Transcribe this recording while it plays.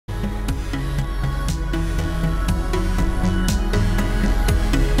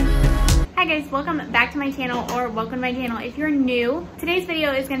guys, welcome back to my channel, or welcome to my channel if you're new. Today's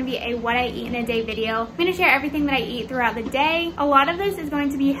video is going to be a what I eat in a day video. I'm going to share everything that I eat throughout the day. A lot of this is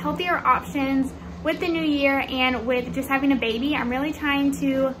going to be healthier options with the new year and with just having a baby. I'm really trying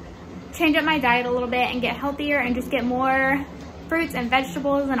to change up my diet a little bit and get healthier and just get more fruits and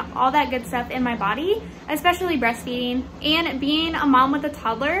vegetables and all that good stuff in my body, especially breastfeeding. And being a mom with a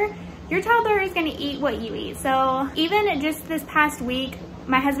toddler, your toddler is going to eat what you eat. So even just this past week,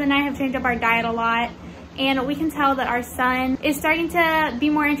 my husband and I have changed up our diet a lot, and we can tell that our son is starting to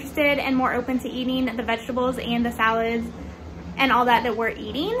be more interested and more open to eating the vegetables and the salads and all that we're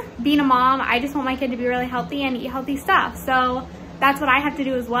eating. Being a mom, I just want my kid to be really healthy and eat healthy stuff. So that's what I have to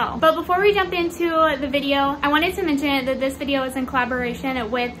do as well. But before we jump into the video, I wanted to mention that this video is in collaboration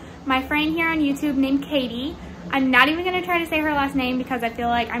with my friend here on YouTube named Katie. I'm not even gonna try to say her last name because I feel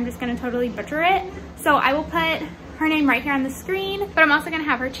like I'm just gonna totally butcher it. So I will put her name right here on the screen, but I'm also gonna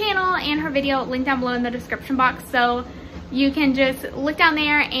have her channel and her video linked down below in the description box. So you can just look down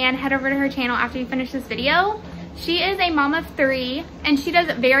there and head over to her channel after you finish this video. She is a mom of 3 and she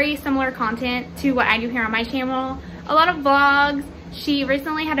does very similar content to what I do here on my channel. A lot of vlogs. She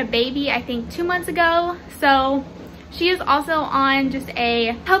recently had a baby, I think 2 months ago. So she is also on just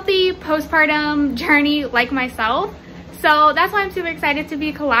a healthy postpartum journey like myself. So that's why I'm super excited to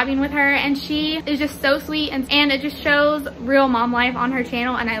be collabing with her, and she is just so sweet and it just shows real mom life on her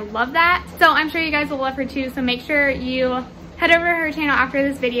channel, and I love that. So I'm sure you guys will love her too, so make sure you head over to her channel after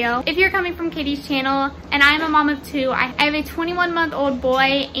this video. If you're coming from Katie's channel, and I'm a mom of 2, I have a 21-month-old boy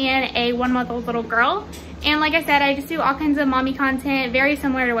and a 1-month-old little girl. And like I said, I just do all kinds of mommy content very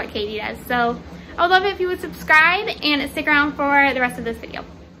similar to what Katie does. So I would love it if you would subscribe and stick around for the rest of this video.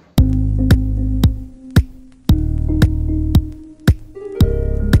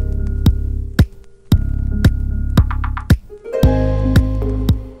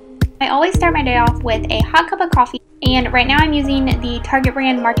 I always start my day off with a hot cup of coffee, and right now I'm using the Target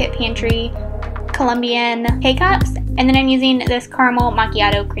brand Market Pantry Colombian K-Cups, and then I'm using this caramel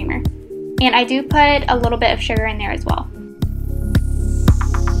macchiato creamer. And I do put a little bit of sugar in there as well.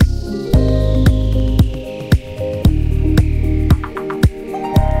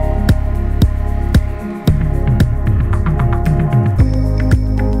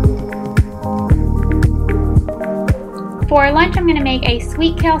 For lunch, I'm going to make a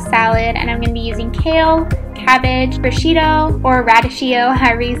sweet kale salad, and I'm going to be using kale, cabbage, prosciutto, or radicchio,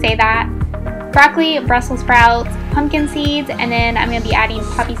 however you say that, broccoli, Brussels sprouts, pumpkin seeds, and then I'm going to be adding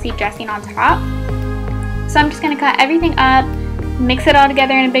poppy seed dressing on top. So I'm just going to cut everything up, mix it all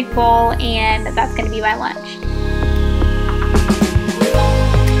together in a big bowl, and that's going to be my lunch.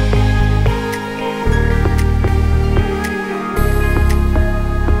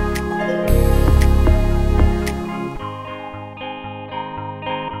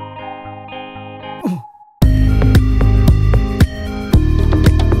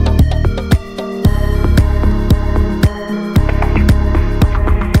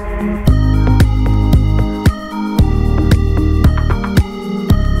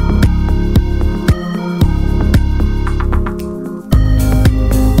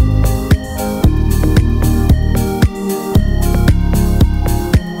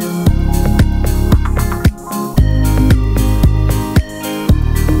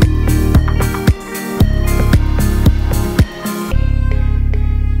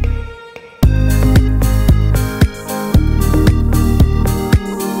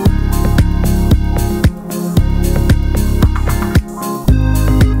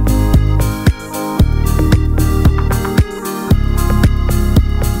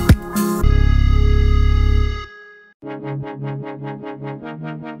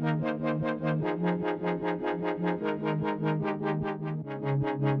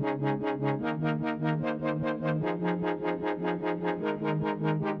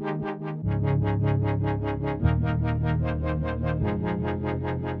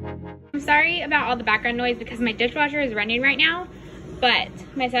 Sorry about all the background noise because my dishwasher is running right now, but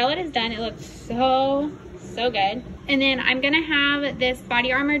my salad is done. It looks so good. And then I'm gonna have this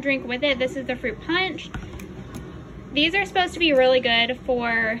Body Armor drink with it. This is the fruit punch. These are supposed to be really good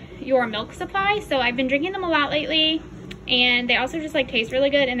for your milk supply, so I've been drinking them a lot lately, and they also just like taste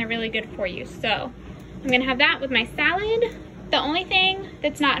really good and they're really good for you. So I'm gonna have that with my salad. The only thing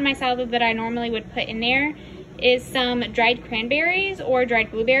that's not in my salad that I normally would put in there is some dried cranberries or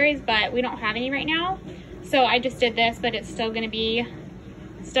dried blueberries, but we don't have any right now. So I just did this, but it's still gonna be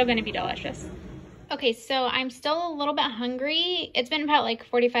delicious. Okay, so I'm still a little bit hungry. It's been about like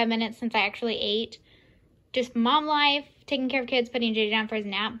 45 minutes since I actually ate. Just mom life, taking care of kids, putting JJ down for his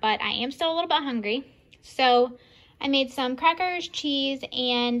nap, but I am still a little bit hungry. So I made some crackers, cheese,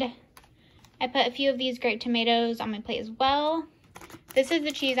 and I put a few of these grape tomatoes on my plate as well. This is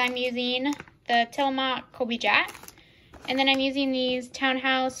the cheese I'm using, the Tillamook Colby Jack. And then I'm using these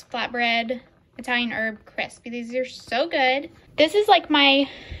Townhouse Flatbread Italian Herb Crisp. These are so good. This is like my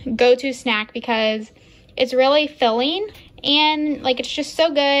go-to snack because it's really filling and like it's just so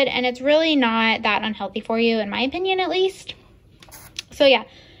good, and it's really not that unhealthy for you, in my opinion at least. So yeah,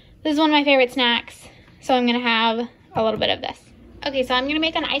 this is one of my favorite snacks. So I'm gonna have a little bit of this. Okay, so I'm gonna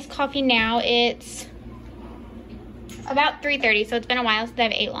make an iced coffee now. It's about 3:30, so it's been a while since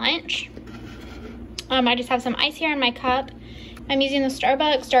I've ate lunch. I just have some ice here in my cup. I'm using the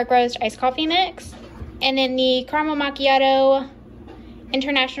Starbucks Dark Roast Iced Coffee Mix. And then the Caramel Macchiato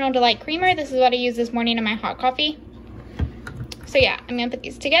International Delight Creamer. This is what I used this morning in my hot coffee. So yeah, I'm gonna put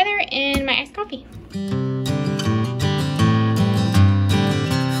these together in my iced coffee.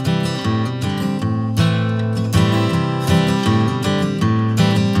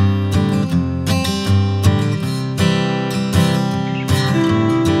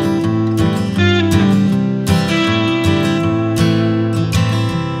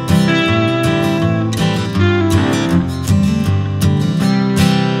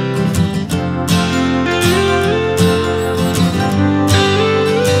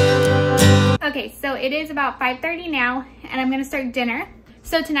 Okay, so it is about 5:30 now, and I'm gonna start dinner.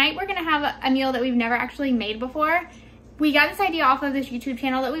 So tonight we're gonna have a meal that we've never actually made before. We got this idea off of this YouTube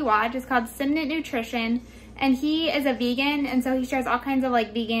channel that we watch. It's called Simnett Nutrition, and he is a vegan, and so he shares all kinds of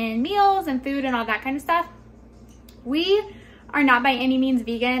like vegan meals and food and all that kind of stuff. We are not by any means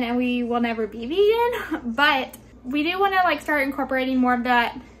vegan, and we will never be vegan, but we do wanna like start incorporating more of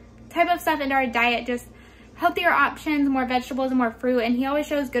that type of stuff into our diet, just healthier options, more vegetables and more fruit, and he always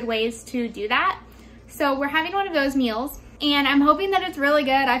shows good ways to do that. So we're having one of those meals, and I'm hoping that it's really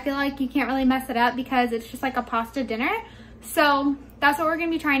good. I feel like you can't really mess it up because it's just like a pasta dinner. So that's what we're gonna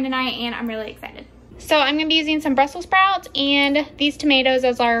be trying tonight, and I'm really excited. So I'm gonna be using some Brussels sprouts and these tomatoes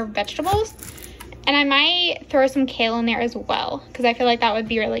as our vegetables, and I might throw some kale in there as well because I feel like that would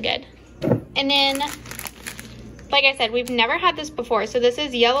be really good. And then, like I said, we've never had this before. So this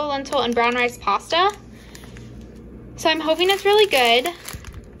is yellow lentil and brown rice pasta. So I'm hoping it's really good.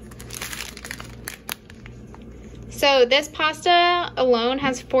 So this pasta alone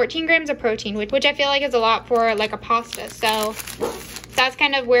has 14 grams of protein, which I feel like is a lot for like a pasta. So that's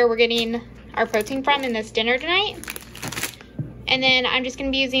kind of where we're getting our protein from in this dinner tonight. And then I'm just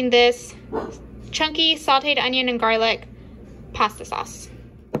gonna be using this chunky sauteed onion and garlic pasta sauce.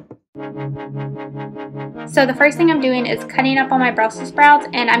 So the first thing I'm doing is cutting up all my Brussels sprouts,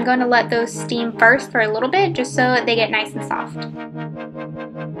 and I'm going to let those steam first for a little bit just so they get nice and soft.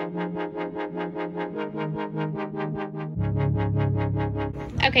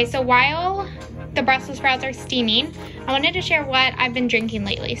 Okay, so while the Brussels sprouts are steaming, I wanted to share what I've been drinking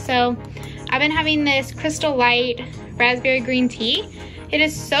lately. So I've been having this Crystal Light raspberry green tea. It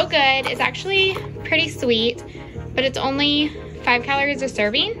is so good. It's actually pretty sweet, but it's only 5 calories a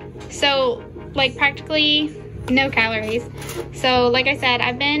serving. So like practically no calories. So like I said,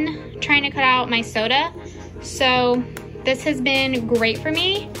 I've been trying to cut out my soda. So this has been great for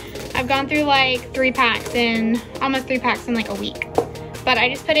me. I've gone through like almost 3 packs in like a week. But I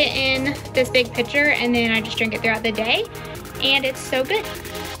just put it in this big pitcher and then I just drink it throughout the day, and it's so good.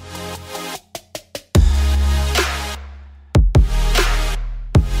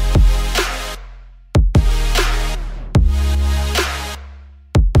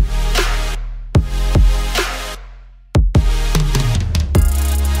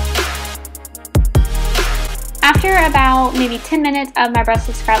 After about maybe 10 minutes of my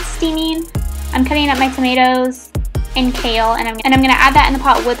Brussels sprouts steaming, I'm cutting up my tomatoes and kale, and I'm gonna add that in the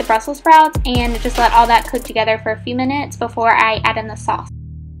pot with the Brussels sprouts and just let all that cook together for a few minutes before I add in the sauce.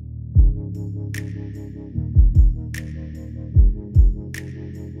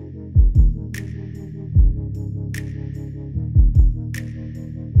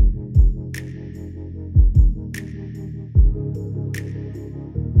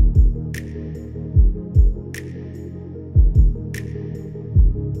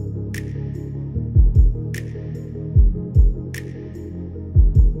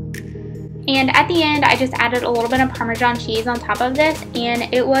 And at the end, I just added a little bit of Parmesan cheese on top of this,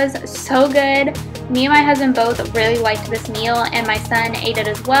 and it was so good. Me and my husband both really liked this meal, and my son ate it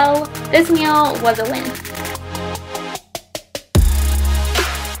as well. This meal was a win.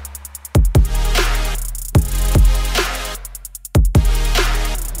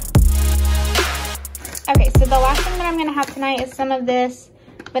 Okay, so the last thing that I'm gonna have tonight is some of this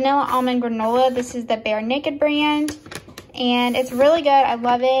vanilla almond granola. This is the Bare Naked brand, and it's really good. I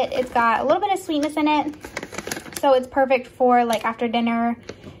love it. It's got a little bit of sweetness in it, so it's perfect for like after dinner,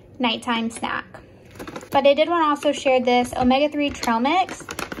 nighttime snack. But I did want to also share this omega-3 trail mix.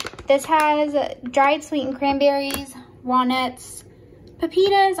 This has dried sweetened cranberries, walnuts,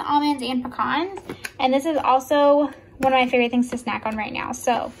 pepitas, almonds, and pecans. And this is also one of my favorite things to snack on right now.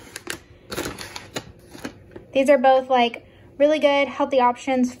 So these are both like really good, healthy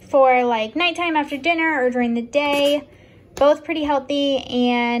options for like nighttime after dinner or during the day. Both pretty healthy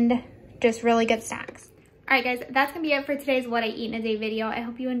and just really good snacks. All right, guys, that's gonna be it for today's What I Eat in a Day video. I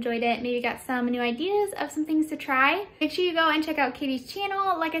hope you enjoyed it. Maybe got some new ideas of some things to try. Make sure you go and check out Katie's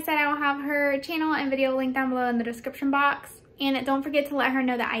channel. Like I said, I will have her channel and video linked down below in the description box. And don't forget to let her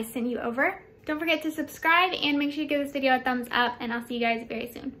know that I sent you over. Don't forget to subscribe and make sure you give this video a thumbs up, and I'll see you guys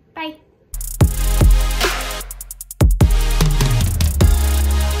very soon. Bye.